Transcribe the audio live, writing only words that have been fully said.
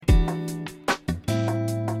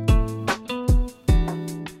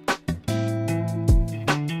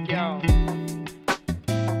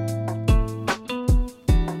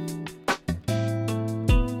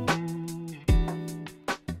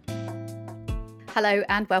Hello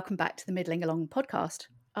and welcome back to the Middling Along podcast.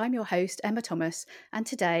 I'm your host, Emma Thomas, and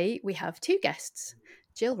today we have two guests,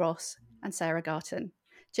 Jill Ross and Sarah Garton.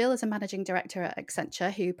 Jill is a managing director at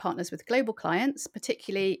Accenture who partners with global clients,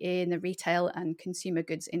 particularly in the retail and consumer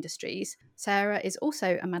goods industries. Sarah is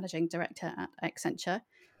also a managing director at Accenture.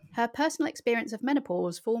 Her personal experience of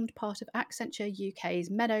menopause formed part of Accenture UK's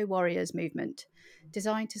MenoWarriors movement,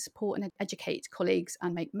 designed to support and educate colleagues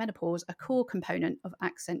and make menopause a core component of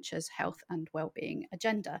Accenture's health and wellbeing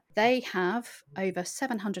agenda. They have over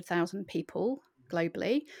 700,000 people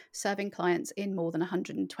globally, serving clients in more than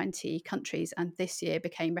 120 countries, and this year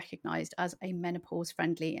became recognised as a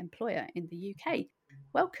menopause-friendly employer in the UK.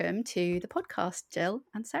 Welcome to the podcast, Jill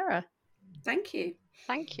and Sarah. Thank you.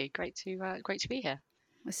 Thank you. Great to be here.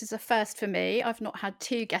 This is a first for me. I've not had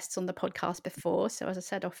two guests on the podcast before, so as I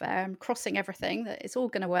said off air, I'm crossing everything that it's all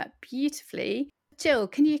going to work beautifully. Jill,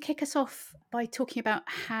 can you kick us off by talking about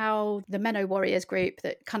how the MenoWarriors group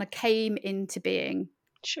that kind of came into being?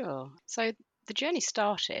 Sure. So the journey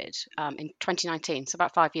started in 2019, so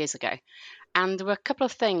about 5 years ago. And there were a couple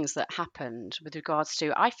of things that happened with regards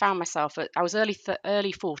to, I found myself, I was early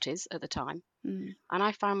 40s at the time, and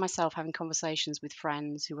I found myself having conversations with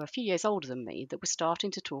friends who were a few years older than me that were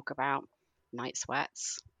starting to talk about night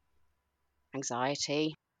sweats,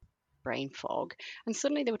 anxiety, brain fog, and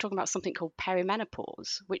suddenly they were talking about something called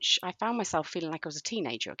perimenopause, which I found myself feeling like I was a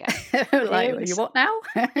teenager again. Like, you what now?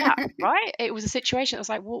 Yeah, right? It was a situation that was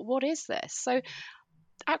like, what is this? So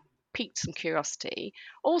that piqued some curiosity.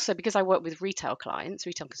 Also, because I work with retail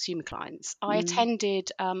consumer clients, I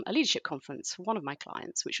attended a leadership conference for one of my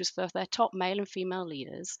clients, which was for their top male and female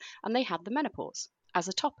leaders, and they had the menopause as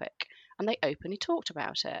a topic, and they openly talked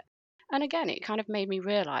about it. And again, it kind of made me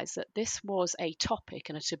realise that this was a topic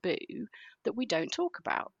and a taboo that we don't talk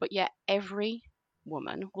about, but yet every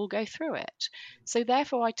woman will go through it. So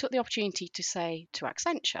therefore, I took the opportunity to say to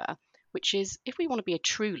Accenture, which is, if we want to be a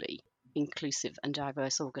truly inclusive and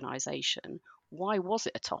diverse organisation, why was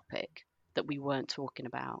it a topic that we weren't talking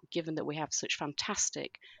about, given that we have such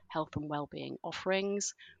fantastic health and wellbeing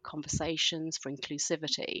offerings, conversations for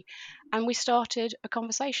inclusivity? And we started a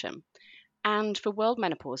conversation. And for World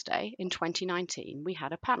Menopause Day in 2019, we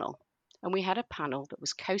had a panel. And we had a panel that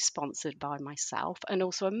was co-sponsored by myself and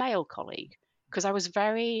also a male colleague, because I was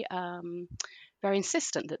very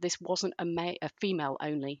insistent that this wasn't a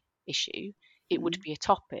female-only issue. It would be a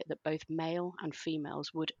topic that both male and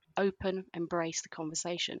females would embrace the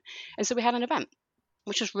conversation. And so we had an event,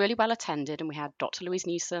 which was really well attended, and we had Dr. Louise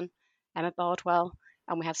Newson, Emma Bardwell,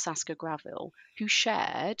 and we had Saskia Graville, who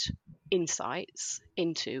shared insights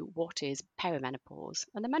into what is perimenopause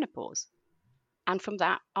and the menopause. And from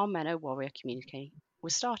that, our MenoWarrior community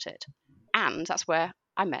was started. And that's where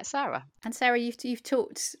I met Sarah. And Sarah, you've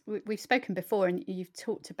talked, we've spoken before, and you've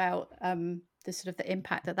talked about the sort of the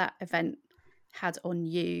impact that event had on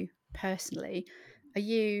you personally. Are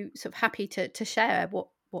you sort of happy to share what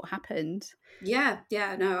happened? Yeah,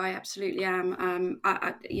 no, I absolutely am.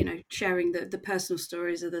 I sharing the personal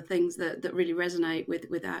stories are the things that really resonate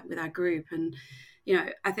with our group. And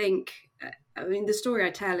I think, the story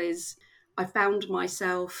I tell is I found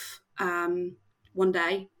myself one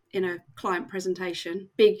day in a client presentation,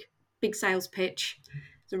 big sales pitch.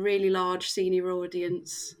 It's a really large senior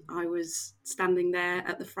audience. I was standing there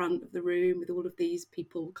at the front of the room with all of these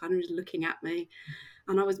people kind of looking at me.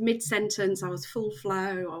 And I was mid-sentence, I was full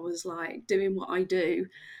flow, I was like doing what I do.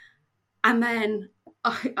 And then,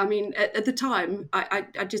 at the time,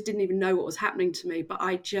 I just didn't even know what was happening to me, but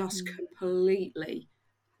I just completely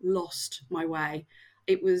lost my way.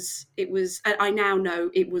 It was, I now know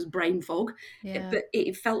it was brain fog, but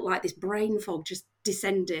it felt like this brain fog just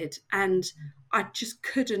descended, and I just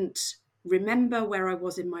couldn't remember where I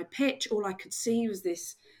was in my pitch. All I could see was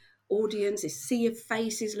this audience, this sea of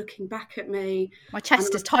faces looking back at me. My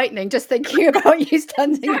chest is tightening just thinking about you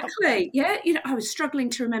standing exactly. Up. Yeah, I was struggling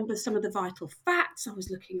to remember some of the vital facts. I was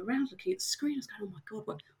looking around, looking at the screen. I was going, "Oh my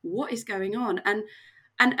God, what is going on?"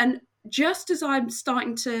 And just as I'm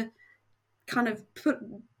starting to kind of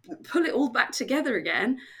pull it all back together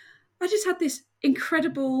again, I just had this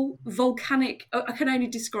incredible volcanic, I can only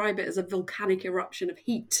describe it as a volcanic eruption of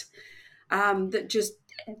heat that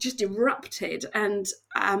just erupted. And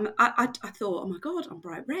I thought, oh my God, I'm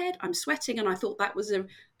bright red, I'm sweating. And I thought that was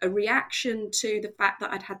a reaction to the fact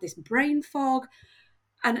that I'd had this brain fog.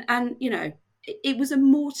 And it was a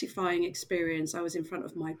mortifying experience. I was in front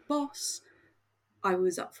of my boss. I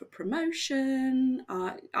was up for promotion.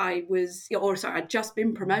 I'd just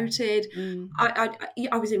been promoted.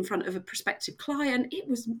 I was in front of a prospective client. It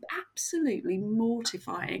was absolutely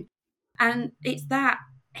mortifying. And it's that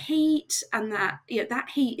heat, and that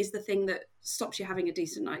heat is the thing that stops you having a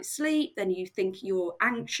decent night's sleep. Then you think you're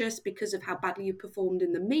anxious because of how badly you performed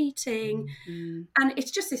in the meeting. And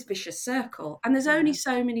it's just this vicious circle. And there's only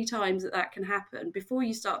so many times that can happen before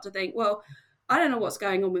you start to think, well, I don't know what's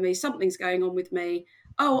going on with me. Something's going on with me.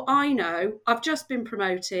 Oh, I know. I've just been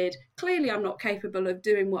promoted. Clearly, I'm not capable of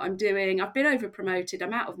doing what I'm doing. I've been over promoted.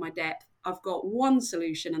 I'm out of my depth. I've got one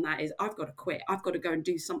solution, and that is I've got to quit. I've got to go and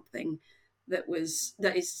do something that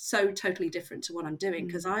is so totally different to what I'm doing,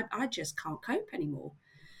 because I just can't cope anymore.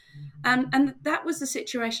 And that was the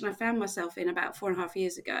situation I found myself in about 4.5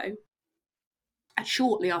 years ago. And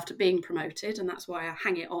shortly after being promoted, and that's why I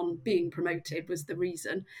hang it on being promoted was the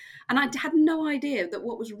reason. And I had no idea that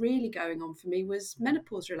what was really going on for me was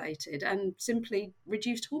menopause related and simply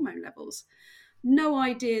reduced hormone levels. No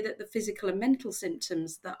idea that the physical and mental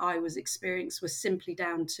symptoms that I was experiencing were simply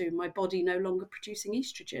down to my body no longer producing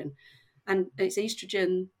estrogen. And it's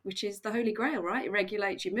estrogen, which is the holy grail, right? It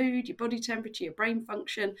regulates your mood, your body temperature, your brain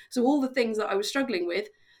function. So all the things that I was struggling with,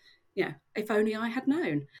 if only I had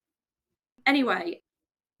known. Anyway,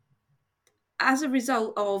 as a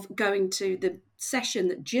result of going to the session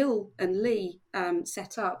that Jill and Lee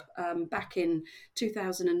set up back in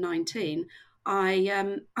 2019,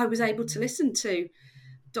 I was able to listen to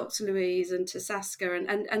Dr. Louise and to Saskia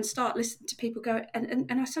and start listening to people go.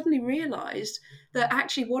 And I suddenly realised that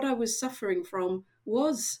actually what I was suffering from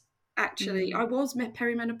was actually, I was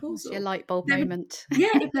perimenopausal. It's your light bulb moment.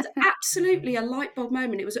 Yeah, it was absolutely a light bulb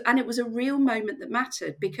moment. It was a real moment that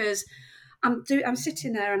mattered, because I'm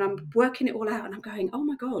sitting there and I'm working it all out, and I'm going, oh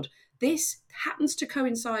my God, this happens to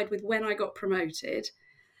coincide with when I got promoted.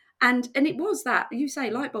 And it was that, you say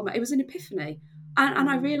light bulb, it was an epiphany. And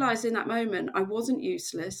I realised in that moment I wasn't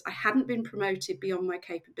useless. I hadn't been promoted beyond my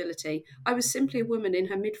capability. I was simply a woman in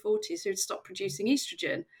her mid-40s who had stopped producing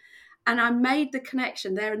estrogen. And I made the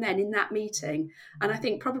connection there and then in that meeting. And I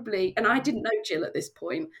think probably, and I didn't know Jill at this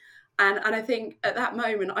point. And I think at that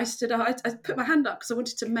moment I stood up, I put my hand up because I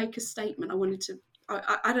wanted to make a statement. I wanted to,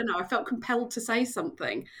 I don't know, I felt compelled to say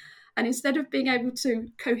something. And instead of being able to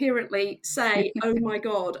coherently say, oh my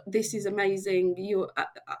God, this is amazing,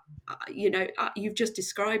 you've just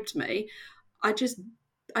described me, I just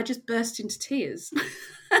burst into tears.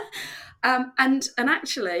 And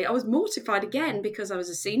actually, I was mortified again, because I was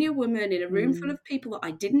a senior woman in a room full of people that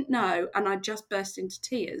I didn't know, and I just burst into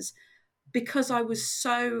tears because I was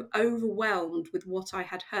so overwhelmed with what I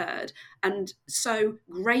had heard, and so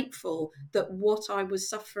grateful that what I was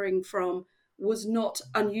suffering from was not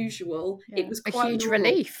unusual. It was quite a huge normal.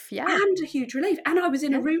 relief, and a huge relief. And I was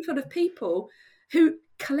in a room full of people who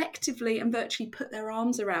collectively and virtually put their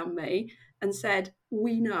arms around me and said,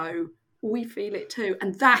 we know, we feel it too.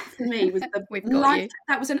 And that for me was the life.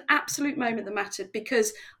 That was an absolute moment that mattered,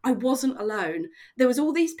 because I wasn't alone. There was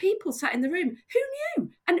all these people sat in the room. Who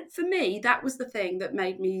knew? And for me, that was the thing that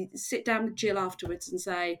made me sit down with Jill afterwards and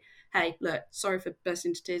say, hey, look, sorry for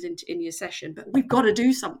bursting into tears in your session, but we've got to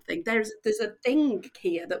do something. There's a thing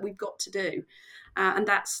here that we've got to do. And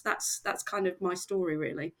that's kind of my story,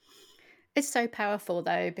 really. It's so powerful,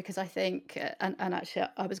 though, because I think, and actually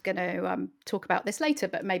I was going to talk about this later,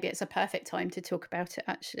 but maybe it's a perfect time to talk about it,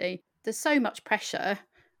 actually. There's so much pressure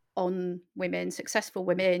on women, successful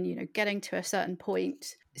women, getting to a certain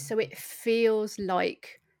point. So it feels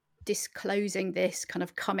like disclosing this, kind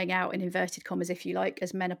of coming out in inverted commas, if you like,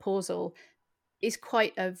 as menopausal, is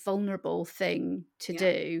quite a vulnerable thing to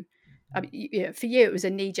do. I mean, for you, it was a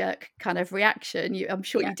knee-jerk kind of reaction. I'm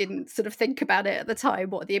sure you didn't sort of think about it at the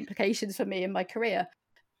time, what are the implications for me in my career.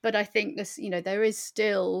 But I think this, there is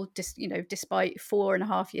still, despite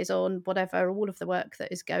 4.5 years on, whatever, all of the work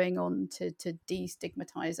that is going on to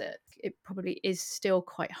destigmatize it, it probably is still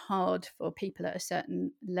quite hard for people at a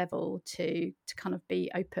certain level to kind of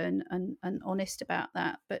be open and honest about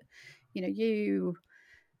that. But, you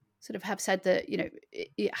sort of have said that,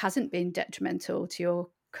 it hasn't been detrimental to your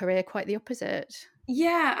career, quite the opposite.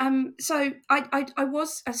 So I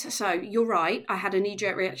was, so you're right, I had a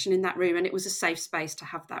knee-jerk reaction in that room, and it was a safe space to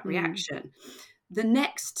have that reaction. The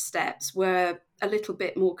next steps were a little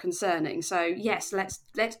bit more concerning. So yes,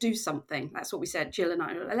 let's do something. That's what we said, Jill and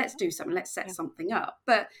I, let's do something, let's set something up.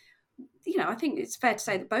 But I think it's fair to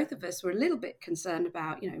say that both of us were a little bit concerned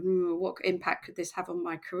about, what impact could this have on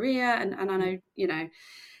my career, and I know,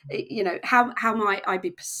 how might I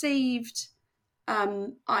be perceived.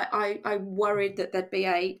 I worried that there'd be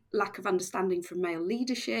a lack of understanding from male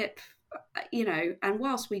leadership, and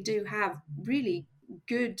whilst we do have really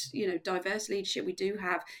good, diverse leadership, we do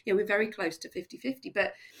have, we're very close to 50-50,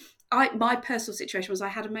 but my personal situation was I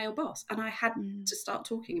had a male boss, and I had to start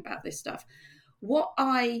talking about this stuff. What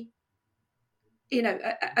I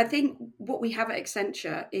I think what we have at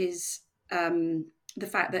Accenture is the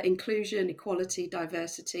fact that inclusion, equality,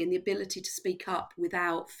 diversity, and the ability to speak up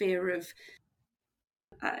without fear of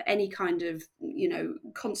any kind of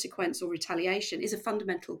consequence or retaliation is a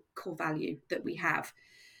fundamental core value that we have.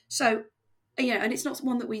 So, and it's not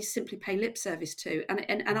one that we simply pay lip service to.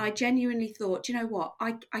 And I genuinely thought, you know what,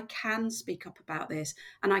 I can speak up about this,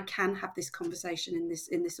 and I can have this conversation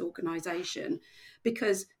in this organisation,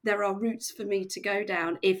 because there are routes for me to go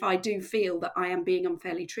down if I do feel that I am being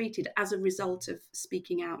unfairly treated as a result of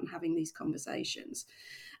speaking out and having these conversations.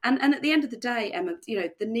 And at the end of the day, Emma,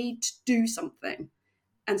 the need to do something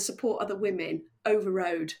and support other women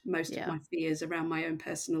overrode most of my fears around my own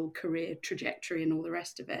personal career trajectory and all the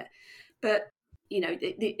rest of it. But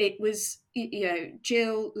it was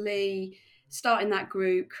Jill, Lee, starting that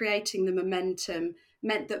group, creating the momentum,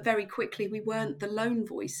 meant that very quickly we weren't the lone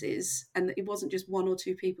voices, and it wasn't just one or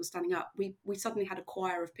two people standing up. We suddenly had a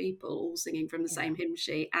choir of people all singing from the same hymn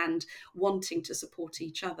sheet and wanting to support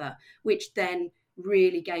each other, which then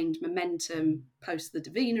really gained momentum post the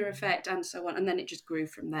Davina effect and so on, and then it just grew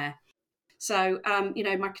from there. So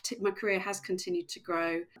my career has continued to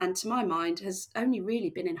grow, and to my mind has only really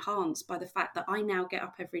been enhanced by the fact that I now get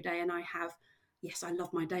up every day and I have, yes, I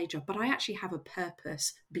love my day job, but I actually have a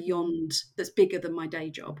purpose beyond, that's bigger than my day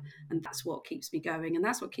job, and that's what keeps me going, and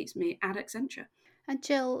that's what keeps me at Accenture. And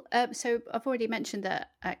Jill, so I've already mentioned that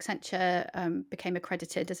Accenture became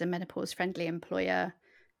accredited as a menopause-friendly employer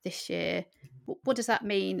this year. What does that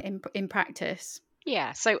mean in practice?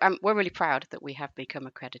 Yeah, so we're really proud that we have become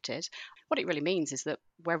accredited. What it really means is that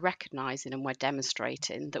we're recognising and we're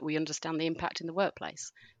demonstrating that we understand the impact in the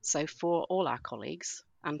workplace. So for all our colleagues,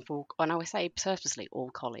 and I would say purposely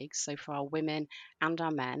all colleagues, so for our women and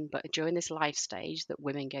our men, but during this life stage that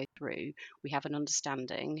women go through, we have an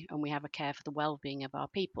understanding and we have a care for the well-being of our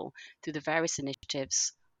people through the various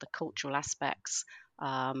initiatives, the cultural aspects,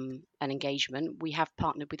 and engagement. We have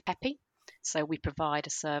partnered with PEPI. So we provide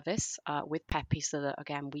a service with PEPI so that,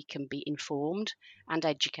 again, we can be informed and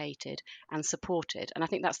educated and supported. And I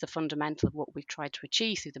think that's the fundamental of what we've tried to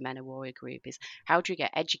achieve through the MenoWarrior group is how do you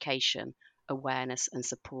get education, awareness and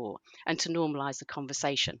support, and to normalise the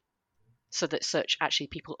conversation so that such actually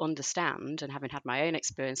people understand. And having had my own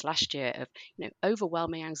experience last year of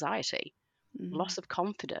overwhelming anxiety, loss of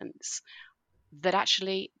confidence, that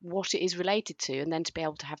actually what it is related to, and then to be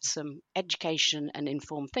able to have some education and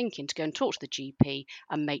informed thinking to go and talk to the GP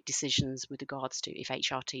and make decisions with regards to if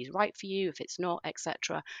HRT is right for you, if it's not,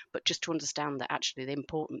 etc. But just to understand that actually the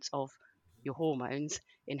importance of your hormones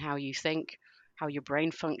in how you think, how your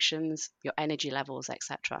brain functions, your energy levels,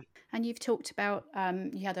 etc. And you've talked about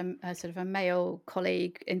you had a sort of a male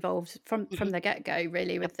colleague involved from the get-go,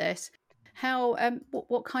 really, with this. How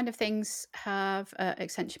what kind of things have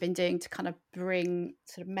Accenture been doing to kind of bring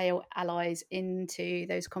sort of male allies into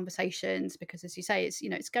those conversations? Because, as you say,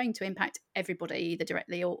 it's going to impact everybody, either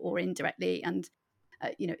directly or indirectly, and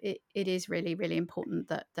it is really, really important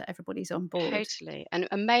that everybody's on board. Totally. And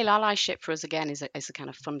male allyship for us, again, is a kind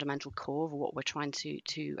of fundamental core of what we're trying to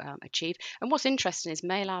achieve. And what's interesting is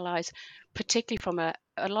male allies, particularly from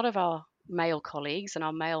a lot of our male colleagues and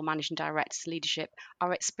our male managing directors leadership,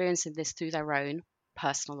 are experiencing this through their own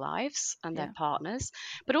personal lives and their partners.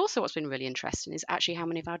 But also what's been really interesting is actually how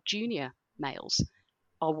many of our junior males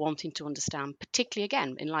are wanting to understand, particularly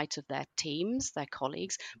again in light of their teams, their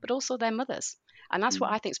colleagues, but also their mothers. And that's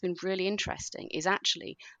what I think has been really interesting is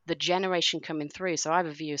actually the generation coming through. So I have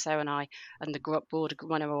a view, Sarah and I, and the broader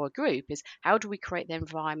MenoWarrior group is how do we create the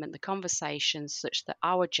environment, the conversations such that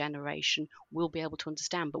our generation will be able to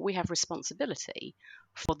understand, but we have responsibility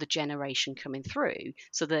for the generation coming through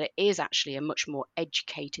so that it is actually a much more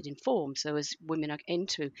educated, informed. So as women are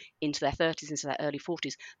into their 30s, into their early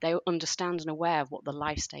 40s, they understand and aware of what the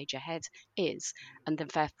life stage ahead is. And then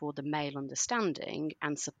therefore the male understanding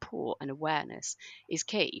and support and awareness is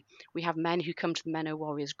key. We have men who come to the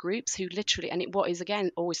MenoWarriors groups who literally, and what is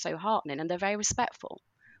again always so heartening, and they're very respectful.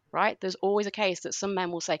 Right? There's always a case that some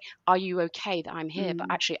men will say, are you okay that I'm here? But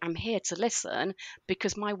actually, I'm here to listen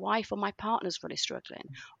because my wife or my partner's really struggling.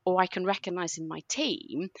 Or I can recognize in my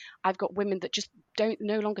team, I've got women that just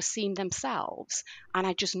no longer seem themselves. And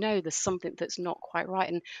I just know there's something that's not quite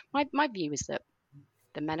right. And my view is that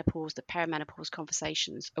the menopause, the perimenopause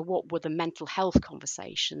conversations are what were the mental health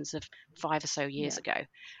conversations of 5 or so years ago.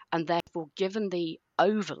 And therefore, given the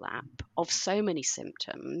overlap of so many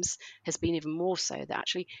symptoms, has been even more so that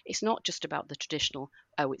actually it's not just about the traditional,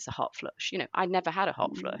 oh, it's a hot flush. I never had a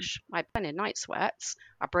hot flush. I had plenty of night sweats.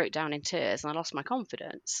 I broke down in tears and I lost my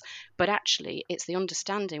confidence. But actually, it's the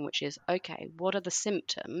understanding, which is, okay, what are the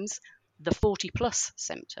symptoms? the 40 plus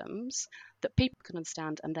symptoms that people can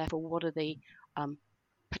understand, and therefore what are the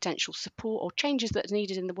potential support or changes that are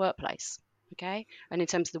needed in the workplace. Okay, and in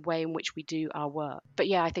terms of the way in which we do our work. But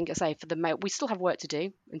yeah, I think, I say, for the male, we still have work to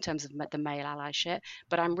do in terms of the male allyship,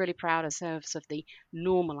 but I'm really proud of the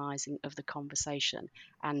normalizing of the conversation.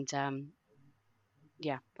 And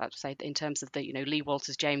yeah, I'd say that in terms of the, Lee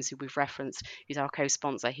Walters James, who we've referenced, who's our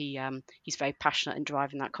co-sponsor, he's very passionate in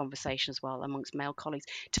driving that conversation as well amongst male colleagues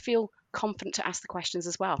to feel confident to ask the questions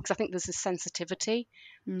as well, because I think there's this sensitivity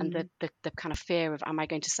and the kind of fear of, am I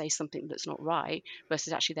going to say something that's not right,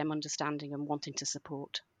 versus actually them understanding and wanting to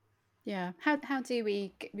support. Yeah. How do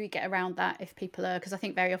we get around that if people are, because I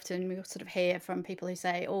think very often we sort of hear from people who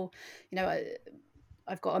say, oh,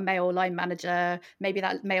 I've got a male line manager, maybe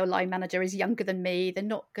that male line manager is younger than me, they're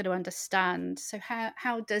not going to understand. So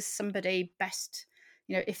how does somebody best,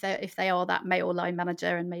 if they are that male line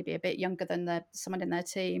manager and maybe a bit younger than someone in their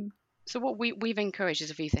team? So what we've encouraged is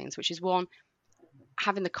a few things, which is, one,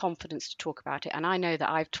 having the confidence to talk about it. And I know that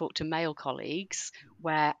I've talked to male colleagues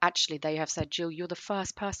where actually they have said, Jill, you're the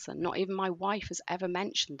first person, not even my wife has ever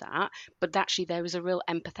mentioned that, but actually there was a real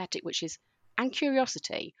empathetic, which is, and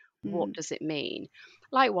curiosity, what does it mean?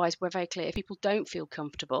 Likewise, we're very clear, if people don't feel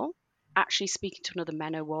comfortable actually speaking to another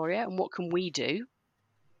MenoWarrior, and what can we do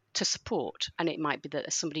to support? And it might be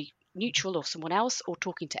that somebody neutral or someone else, or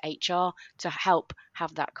talking to HR to help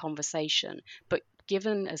have that conversation. But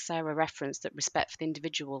given, as Sarah referenced, that respect for the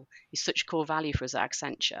individual is such a core value for us at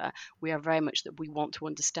Accenture, we are very much that we want to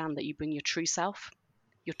understand that you bring your true self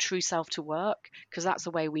to work, because that's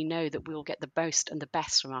the way we know that we'll get the most and the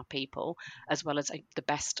best from our people, as well as the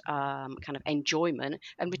best kind of enjoyment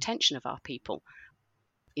and retention of our people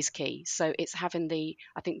is key. So it's having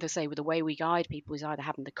I think they say, with the way we guide people is either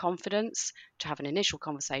having the confidence to have an initial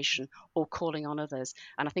conversation or calling on others.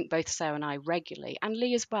 And I think both Sarah and I regularly, and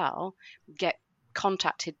Lee as well, get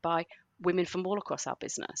contacted by women from all across our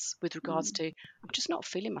business with regards to, I'm just not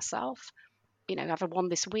feeling myself. I've had one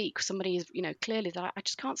this week. Somebody is, clearly that I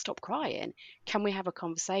just can't stop crying. Can we have a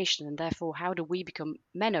conversation? And therefore, how do we become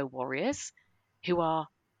MenoWarriors who are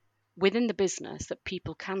within the business that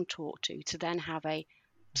people can talk to then have a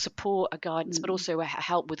support, a guidance, but also a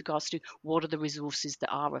help with regards to what are the resources that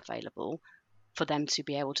are available for them to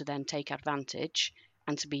be able to then take advantage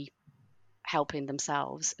and to be helping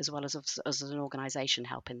themselves as well as us as an organisation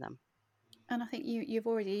helping them. And I think you've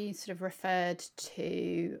already sort of referred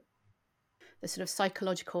to the sort of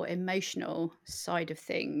psychological, emotional side of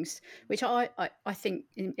things, which I think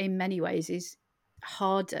in many ways is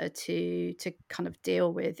harder to kind of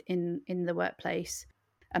deal with in the workplace.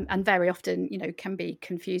 And very often, can be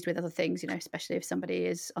confused with other things, especially if somebody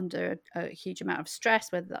is under a huge amount of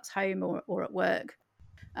stress, whether that's home or at work.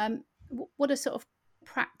 What are sort of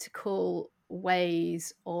practical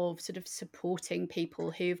ways of sort of supporting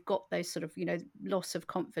people who've got those sort of, loss of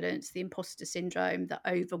confidence, the imposter syndrome, the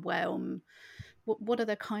overwhelm? What are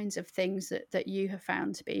the kinds of things that you have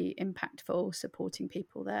found to be impactful supporting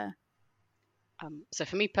people there? So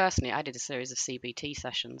for me personally, I did a series of CBT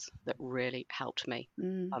sessions that really helped me.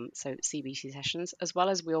 So CBT sessions, as well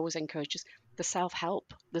as we always encourage just the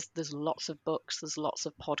self-help. There's lots of books, there's lots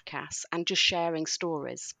of podcasts, and just sharing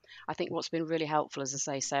stories. I think what's been really helpful, as I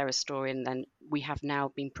say, Sarah's story, and then we have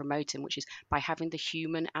now been promoting, which is by having the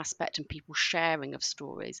human aspect and people sharing of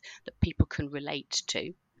stories that people can relate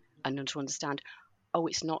to and to understand, oh,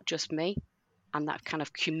 it's not just me, and that kind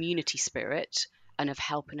of community spirit and of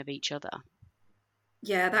helping of each other.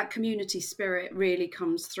 Yeah, that community spirit really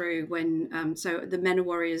comes through when so the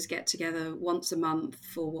MenoWarriors get together once a month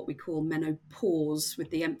for what we call Menopause, with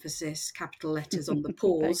the emphasis, capital letters, on the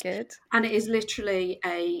pause. Very good. And it is literally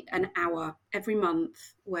an hour every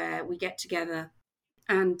month where we get together,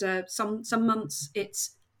 and some months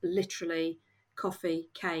it's literally coffee,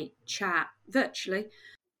 cake, chat, virtually,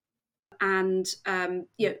 and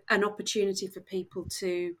an opportunity for people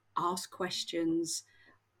to ask questions,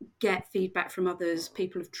 get feedback from others.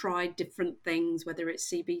 People have tried different things, whether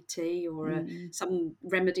it's CBT or some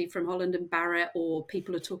remedy from Holland and Barrett, or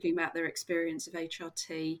people are talking about their experience of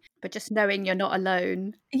HRT. But just knowing you're not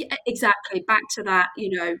alone. Yeah, exactly. Back to that,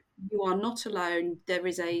 you are not alone. There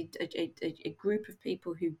is a group of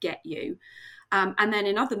people who get you. And then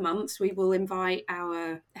in other months, we will invite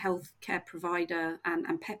our healthcare provider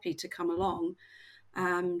and Peppy to come along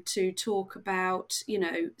to talk about,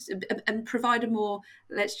 and provide a more,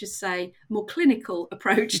 let's just say, more clinical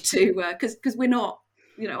approach to, because we're not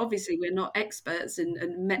obviously we're not experts and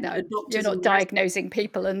No, doctors. you're not diagnosing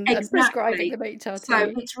people and prescribing them HRT.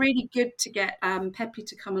 So it's really good to get Peppy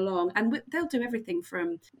to come along, and they'll do everything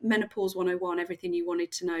from Menopause 101, everything you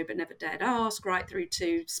wanted to know but never dared ask, right through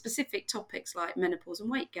to specific topics like menopause and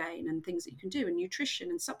weight gain and things that you can do, and nutrition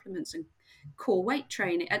and supplements and core weight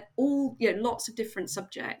training, and all, lots of different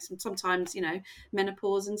subjects, and sometimes,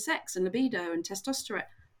 menopause and sex and libido and testosterone,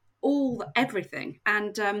 everything.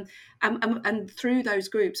 And through those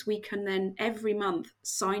groups we can then every month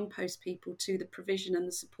signpost people to the provision and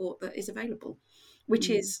the support that is available, which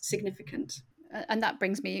is significant. And that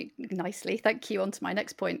brings me nicely, thank you, on to my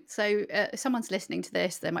next point. So if someone's listening to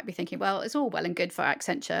this, they might be thinking, well, it's all well and good for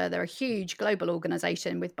Accenture. They're a huge global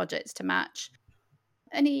organisation with budgets to match.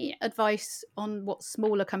 Any advice on what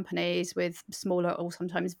smaller companies with smaller or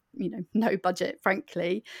sometimes, no budget,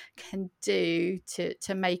 frankly, can do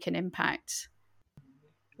to make an impact?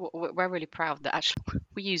 We're really proud that actually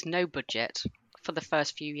we used no budget for the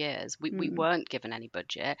first few years. We weren't given any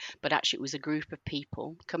budget, but actually it was a group of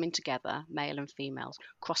people coming together, male and females,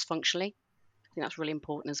 cross-functionally. I think that's really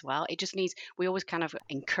important as well. We always kind of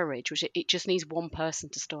encourage, which it just needs one person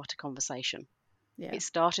to start a conversation. Yeah. It's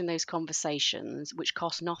starting those conversations which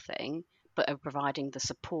cost nothing, but are providing the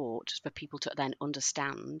support for people to then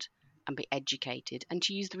understand and be educated and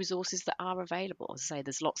to use the resources that are available. As I say,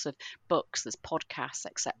 there's lots of books, there's podcasts,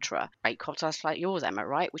 etc. Great podcasts like yours, Emma,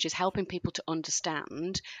 right, which is helping people to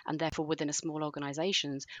understand. And therefore, within a small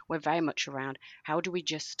organisations, we're very much around how do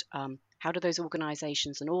those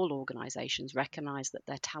organisations and all organisations recognise that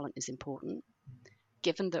their talent is important,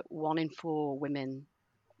 given that 1 in 4 women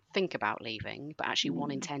think about leaving, but actually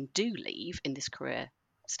 1 in 10 do leave in this career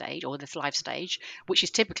stage or this life stage, which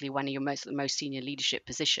is typically when you're the most senior leadership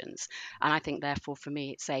positions. And I think therefore for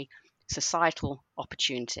me it's a societal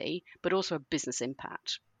opportunity, but also a business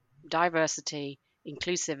impact. Diversity,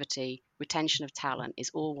 inclusivity, retention of talent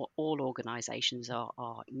is all organisations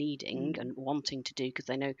are needing and wanting to do,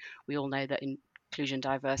 because we all know that inclusion,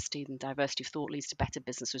 diversity, and diversity of thought leads to better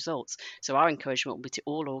business results. So our encouragement will be to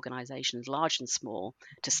all organisations, large and small,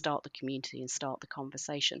 to start the community and start the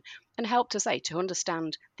conversation and help to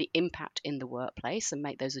understand the impact in the workplace and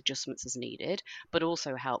make those adjustments as needed, but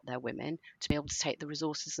also help their women to be able to take the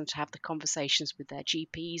resources and to have the conversations with their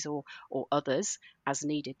GPs or others as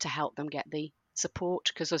needed to help them get the support.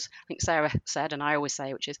 Because as I think Sarah said, and I always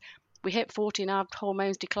say, which is, we hit 40 and our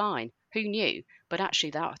hormones decline. Who knew? But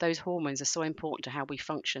actually those hormones are so important to how we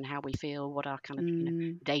function, how we feel, what our kind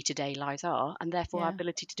of day-to-day lives are, and therefore our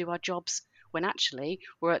ability to do our jobs when actually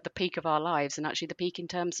we're at the peak of our lives, and actually the peak in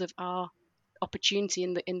terms of our opportunity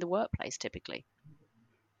in the workplace typically.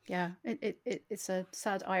 Yeah, it's a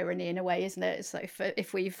sad irony in a way, isn't it? It's like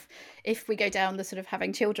if we go down the sort of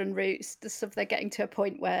having children routes, they're getting to a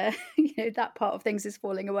point where that part of things is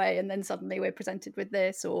falling away, and then suddenly we're presented with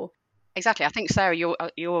this. Or exactly, I think Sarah, you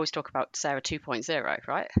always talk about Sarah 2.0,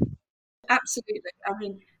 right? Absolutely. I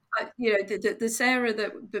mean, the Sarah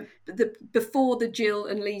that before the Jill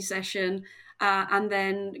and Lee session, and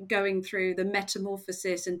then going through the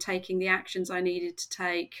metamorphosis and taking the actions I needed to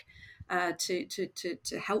take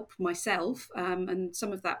to help myself, and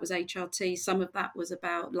some of that was HRT, some of that was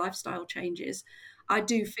about lifestyle changes. I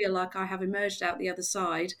do feel like I have emerged out the other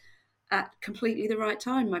side at completely the right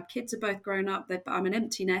time. My kids are both grown up. I'm an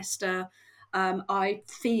empty nester. I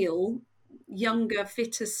feel younger,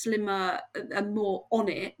 fitter, slimmer, and more on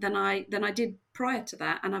it than I did prior to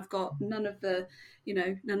that, and I've got none of the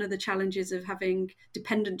challenges of having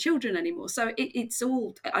dependent children anymore. So it's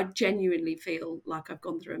all, I genuinely feel like I've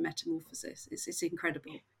gone through a metamorphosis. It's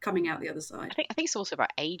incredible coming out the other side. I think it's also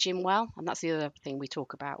about aging well, and that's the other thing we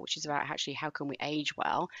talk about, which is about actually how can we age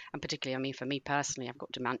well. And particularly, I mean, for me personally, I've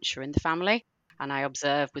got dementia in the family, and I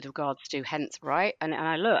observe with regards to right, and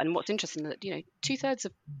I look, and what's interesting that 2/3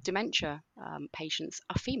 of dementia patients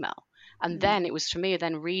are female. And then it was for me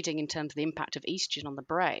then reading in terms of the impact of estrogen on the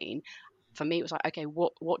brain. For me, it was like, okay,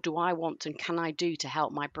 what do I want and can I do to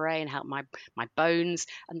help my brain, help my bones,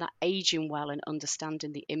 and that aging well and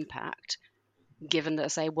understanding the impact, given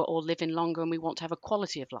that, say, we're all living longer and we want to have a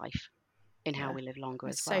quality of life in how we live longer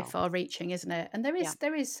as well. So far-reaching, isn't it? And there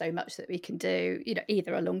is so much that we can do,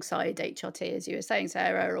 either alongside HRT, as you were saying,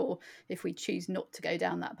 Sarah, or if we choose not to go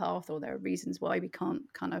down that path, or there are reasons why we can't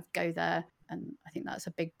kind of go there. And I think that's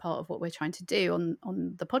a big part of what we're trying to do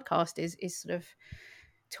on the podcast is sort of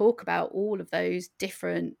talk about all of those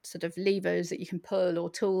different sort of levers that you can pull, or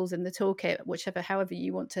tools in the toolkit, however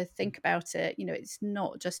you want to think about it. It's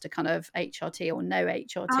not just a kind of HRT or no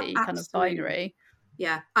HRT kind of binary.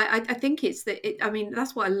 Yeah, I think it's I mean,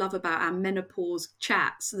 that's what I love about our menopause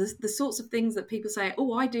chats. The sorts of things that people say,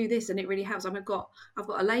 oh, I do this and it really helps. I've got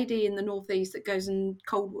a lady in the northeast that goes and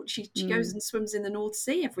she goes and swims in the North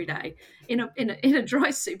Sea every day in a dry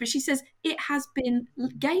suit. But she says it has been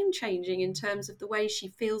game changing in terms of the way she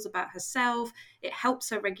feels about herself. It helps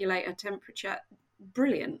her regulate her temperature.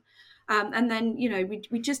 Brilliant. And then, you know,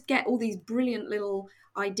 we just get all these brilliant little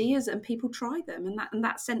ideas and people try them, and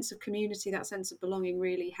that sense of community, that sense of belonging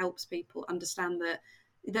really helps people understand that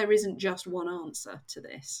there isn't just one answer to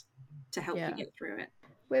this to help you get through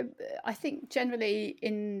it. I think generally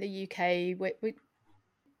in the UK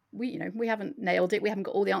we haven't nailed it, we haven't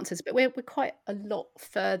got all the answers, but we're quite a lot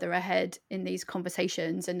further ahead in these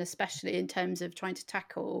conversations, and especially in terms of trying to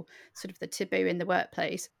tackle sort of the taboo in the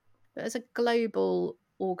workplace. But as a global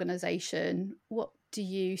organization, what do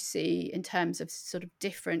you see in terms of sort of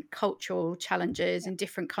different cultural challenges in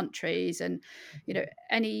different countries, and, you know,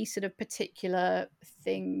 any sort of particular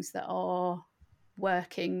things that are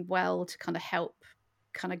working well to kind of help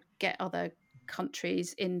kind of get other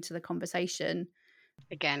countries into the conversation?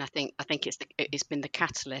 Again, I think it's been the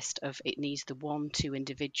catalyst of it needs the 1-2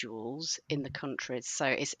 individuals in the countries. So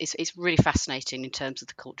it's really fascinating in terms of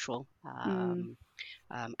the cultural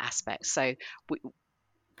aspects. So we,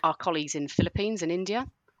 our colleagues in Philippines and India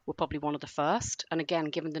were probably one of the first. And again,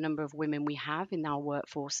 given the number of women we have in our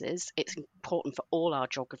workforces, it's important for all our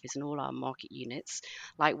geographies and all our market units.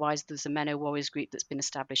 Likewise, there's a MenoWarriors group that's been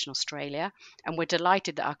established in Australia, and we're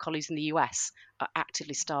delighted that our colleagues in the US are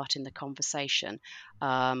actively starting the conversation.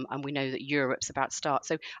 And we know that Europe's about to start.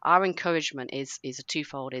 So our encouragement is a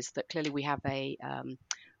twofold: is that clearly we have a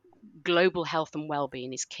global health and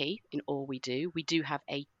well-being is key in all we do. We do have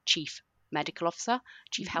a chief medical officer,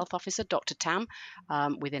 chief health officer, Dr. Tam,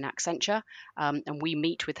 within Accenture, and we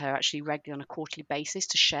meet with her actually regularly on a quarterly basis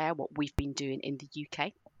to share what we've been doing in the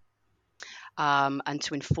UK. And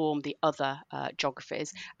to inform the other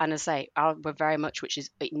geographies. And as I say, we're very much, which is,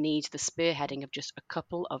 it needs the spearheading of just a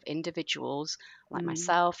couple of individuals like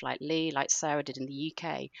myself, like Lee, like Sarah did in the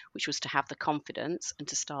UK, which was to have the confidence and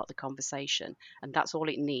to start the conversation. And that's all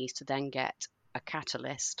it needs to then get a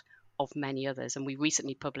catalyst of many others. And we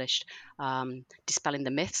recently published Dispelling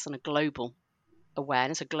the Myths on a global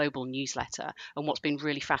awareness, a global newsletter. And what's been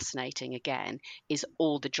really fascinating again is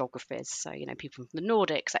all the geographies. So, you know, people from the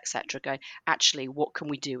Nordics, etc., go, actually, what can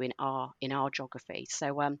we do in our geography?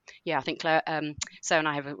 So yeah, I think Claire, Sarah and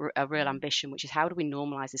I have a real ambition, which is how do we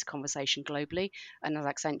normalize this conversation globally? And as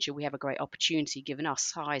Accenture, we have a great opportunity, given our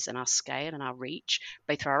size and our scale and our reach,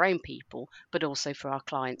 both for our own people, but also for our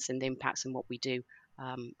clients and the impacts and what we do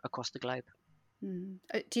across the globe.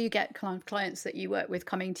 Do you get clients that you work with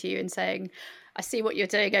coming to you and saying, I see what you're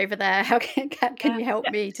doing over there, how can you help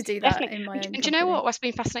me to do that Definitely. in my own company? Do you know what's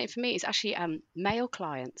been fascinating for me is actually male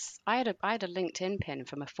clients. I had a LinkedIn pin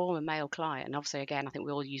from a former male client, and obviously again I think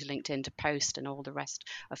we all use LinkedIn to post and all the rest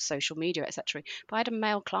of social media, etc. But I had a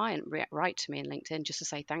male client write to me in LinkedIn just to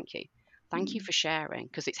say thank you. Thank you for sharing,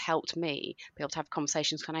 because it's helped me be able to have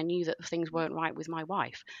conversations when I knew that things weren't right with my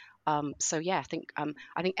wife. So yeah, I think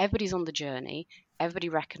everybody's on the journey. Everybody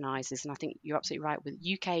recognises, and I think you're absolutely right. With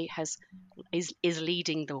UK is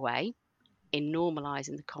leading the way in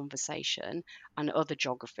normalising the conversation, and other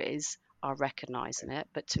geographies are recognising it.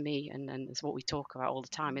 But to me, and it's what we talk about all the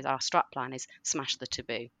time, is our strat plan is smash the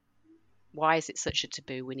taboo. Why is it such a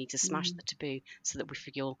taboo? We need to smash the taboo so that we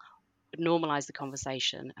feel normalise the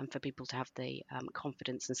conversation, and for people to have the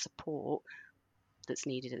confidence and support that's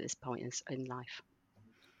needed at this point in life.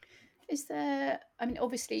 Is there, I mean,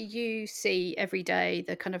 obviously you see every day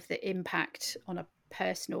the kind of the impact on a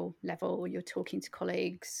personal level, you're talking to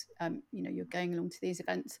colleagues, you know, you're going along to these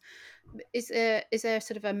events. Is there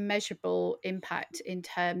sort of a measurable impact in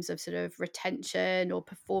terms of sort of retention or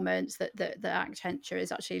performance that Accenture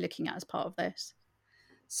is actually looking at as part of this?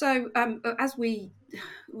 So as we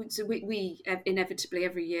inevitably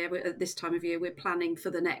every year at this time of year, we're planning for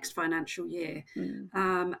the next financial year.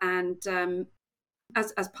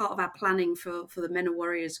 As part of our planning for the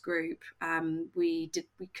MenoWarriors group, we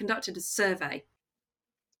conducted a survey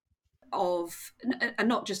of, and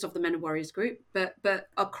not just of the MenoWarriors group, but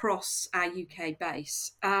across our UK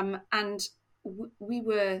base, and we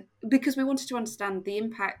were, because we wanted to understand the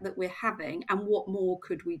impact that we're having and what more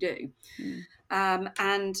could we do. You know,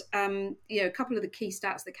 a couple of the key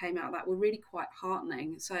stats that came out of that were really quite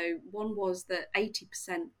heartening. So one was that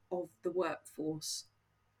 80% of the workforce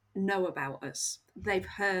know about us. They've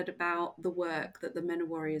heard about the work that the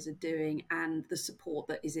MenoWarriors are doing and the support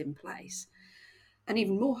that is in place. And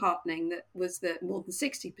even more heartening that was that more than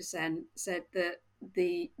 60% said that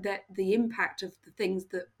the impact of the things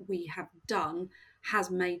that we have done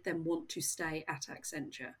has made them want to stay at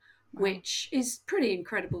Accenture. Wow. Which is pretty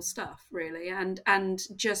incredible stuff, really, and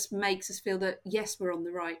just makes us feel that yes, we're on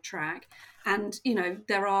the right track. And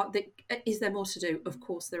is there more to do? Of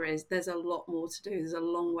course there is. There's a lot more to do. There's a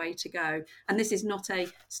long way to go, and this is not a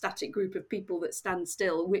static group of people that stand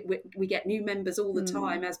still. We get new members all the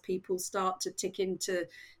time as people start to tick into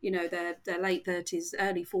their late 30s,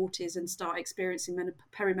 early 40s, and start experiencing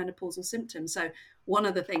perimenopausal symptoms. So one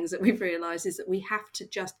of the things that we've realised is that we have to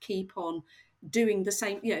just keep on doing the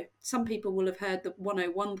same. Some people will have heard the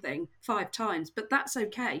 101 thing 5 times, but that's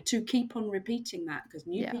okay to keep on repeating that, because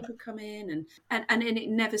new people come in and it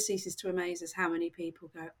never ceases to amaze us how many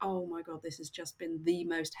people go, oh my god, this has just been the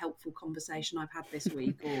most helpful conversation I've had this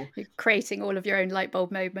week. Or you're creating all of your own light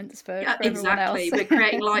bulb moments for exactly. everyone else. We're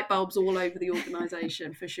creating light bulbs all over the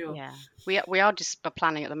organisation, for sure. We are just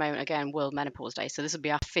planning at the moment, again, World Menopause Day, so this will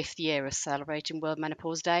be our 5th year of celebrating World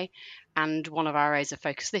Menopause Day, and one of our areas of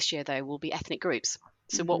focus this year though will be ethnic groups.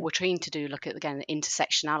 So what we're trying to do, look at again the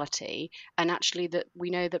intersectionality, and actually that we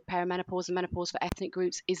know that perimenopause and menopause for ethnic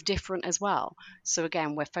groups is different as well. So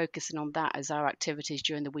again, we're focusing on that as our activities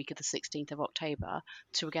during the week of the 16th of October,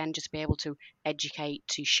 to again just be able to educate,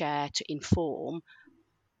 to share, to inform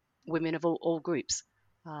women of all groups.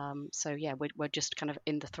 We're just kind of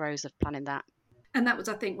in the throes of planning that. And that was,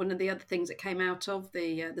 I think, one of the other things that came out of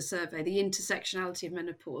the survey, the intersectionality of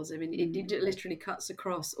menopause. I mean, it literally cuts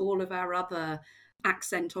across all of our other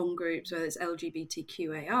accent on groups, whether it's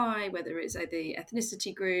LGBTQAI, whether it's the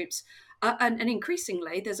ethnicity groups. And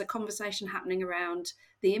increasingly, there's a conversation happening around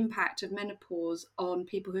the impact of menopause on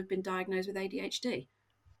people who've been diagnosed with ADHD.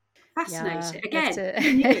 Fascinating. Again,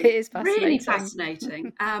 it is fascinating. Really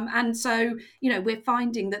fascinating. And so, we're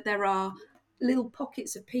finding that there are little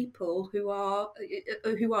pockets of people who are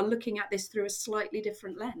looking at this through a slightly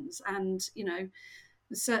different lens, and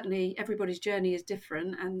certainly everybody's journey is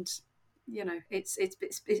different, and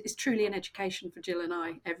it's truly an education for Jill and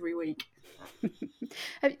I every week.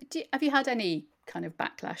 Have you had any kind of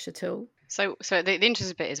backlash at all? So the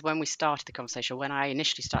interesting bit is when we started the conversation, when I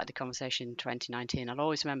initially started the conversation in 2019, I'll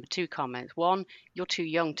always remember 2 comments. One, you're too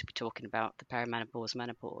young to be talking about the perimenopause,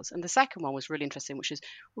 menopause. And the second one was really interesting, which is,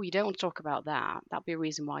 well, you don't want to talk about that. That'd be a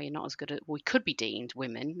reason why you're not as good we could be deemed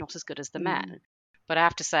women, not as good as the men. But I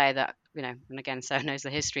have to say that, and again, Sarah knows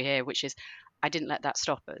the history here, which is I didn't let that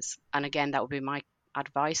stop us. And again, that would be my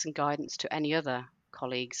advice and guidance to any other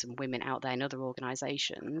colleagues and women out there in other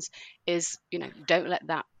organisations is, don't let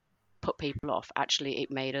that put people off. Actually, it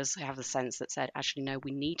made us have the sense that said, actually, no, we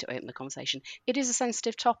need to open the conversation. It is a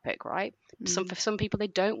sensitive topic, right? For some people, they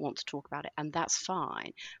don't want to talk about it, and that's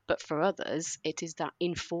fine. But for others, it is that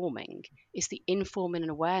informing. It's the informing and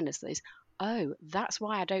awareness that is, oh, that's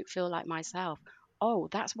why I don't feel like myself. Oh,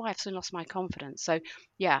 that's why I've suddenly lost my confidence. So,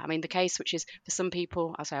 the case which is for some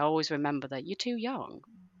people, as I always remember, that you're too young.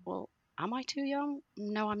 Well, am I too young?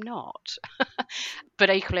 No, I'm not.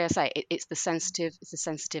 But equally, I say it's the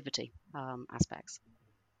sensitivity aspects.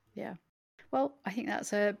 Yeah. Well, I think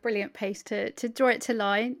that's a brilliant pace to draw it to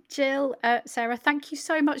line. Jill, Sarah, thank you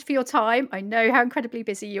so much for your time. I know how incredibly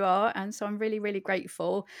busy you are, and so I'm really, really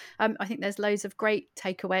grateful. I think there's loads of great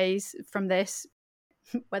takeaways from this.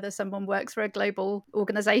 Whether someone works for a global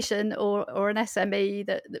organisation or an SME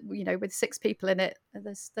that with 6 people in it,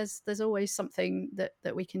 there's always something that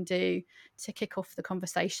we can do to kick off the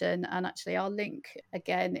conversation. And actually, I'll link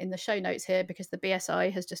again in the show notes here, because the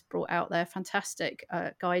BSI has just brought out their fantastic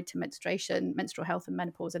guide to menstruation, menstrual health and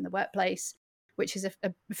menopause in the workplace, which is a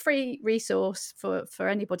free resource for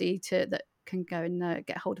anybody that can go and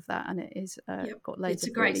get hold of that. And it is got loads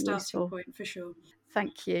of really useful. It's a great starting point for sure.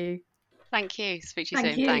 Thank you. Thank you. Speak to you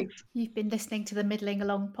soon. Thanks. You've been listening to the Middling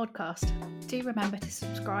Along podcast. Do remember to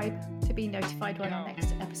subscribe to be notified when our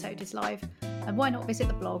next episode is live. And why not visit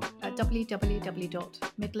the blog at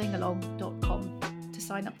www.middlingalong.com to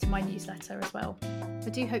sign up to my newsletter as well. I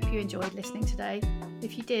do hope you enjoyed listening today.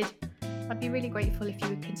 If you did, I'd be really grateful if you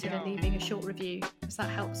would consider leaving a short review, as that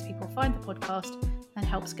helps people find the podcast and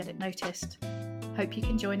helps get it noticed. Hope you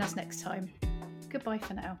can join us next time. Goodbye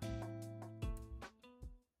for now.